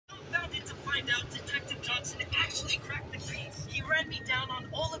me down on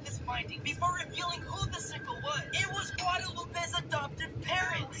all of his findings before revealing who the sicko was. It was Guadalupe's adoptive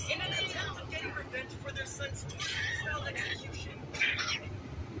parents in an attempt of getting revenge for their son's torture-style execution.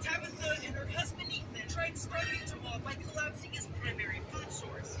 Tabitha and her husband Ethan tried starving Jamal by collapsing his primary food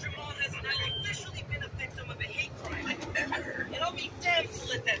source. Jamal has now officially been a victim of a hate crime, and I'll be damned to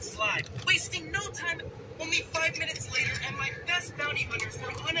let that slide. Wasting no time. Only 5 minutes later, and my best bounty hunters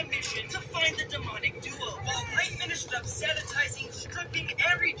were on a mission to find the demonic duo. While I finished up sanitizing, stripping,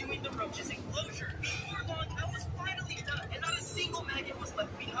 and redoing the roach's enclosure. Before long, I was finally done, and not a single maggot was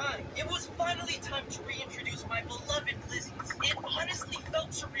left behind. It was finally time to reintroduce my beloved Lizzies. It honestly felt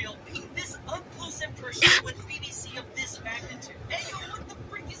surreal being this up close and personal with BBC of this magnitude. Hey yo, what the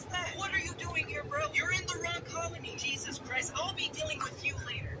frick is that? What are you doing here, bro? You're in the wrong colony. Jesus Christ, I'll be dealing with you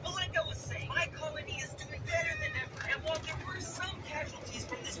later. But like I was saying, my colony is doing better than ever. And while there were some casualties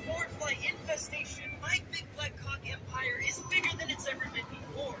from this board fly infestation, my big black cock empire is bigger than it's ever been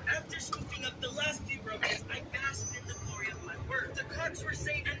before. After scooping up the last few roaches, I basked in the glory of my work. The cocks were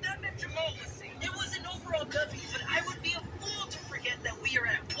safe, and that meant Jamal was safe. It was an overall W, but I would be a fool to forget that we are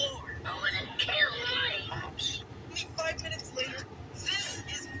at war. I wanna kill my house. Only 5 minutes later, this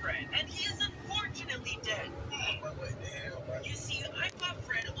is Fred, and he is unfortunately dead. You see, I got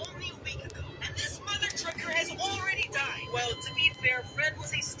Fred only a week ago, and this mother trucker has already died. Well, to be fair, Fred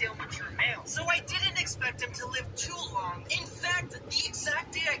was a still mature male, so I didn't expect him to live too long. In fact, the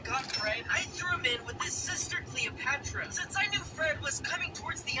exact day I got Fred, I threw him in with his sister Cleopatra, since I knew Fred was coming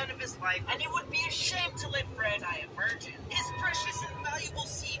towards the end of his life, and it would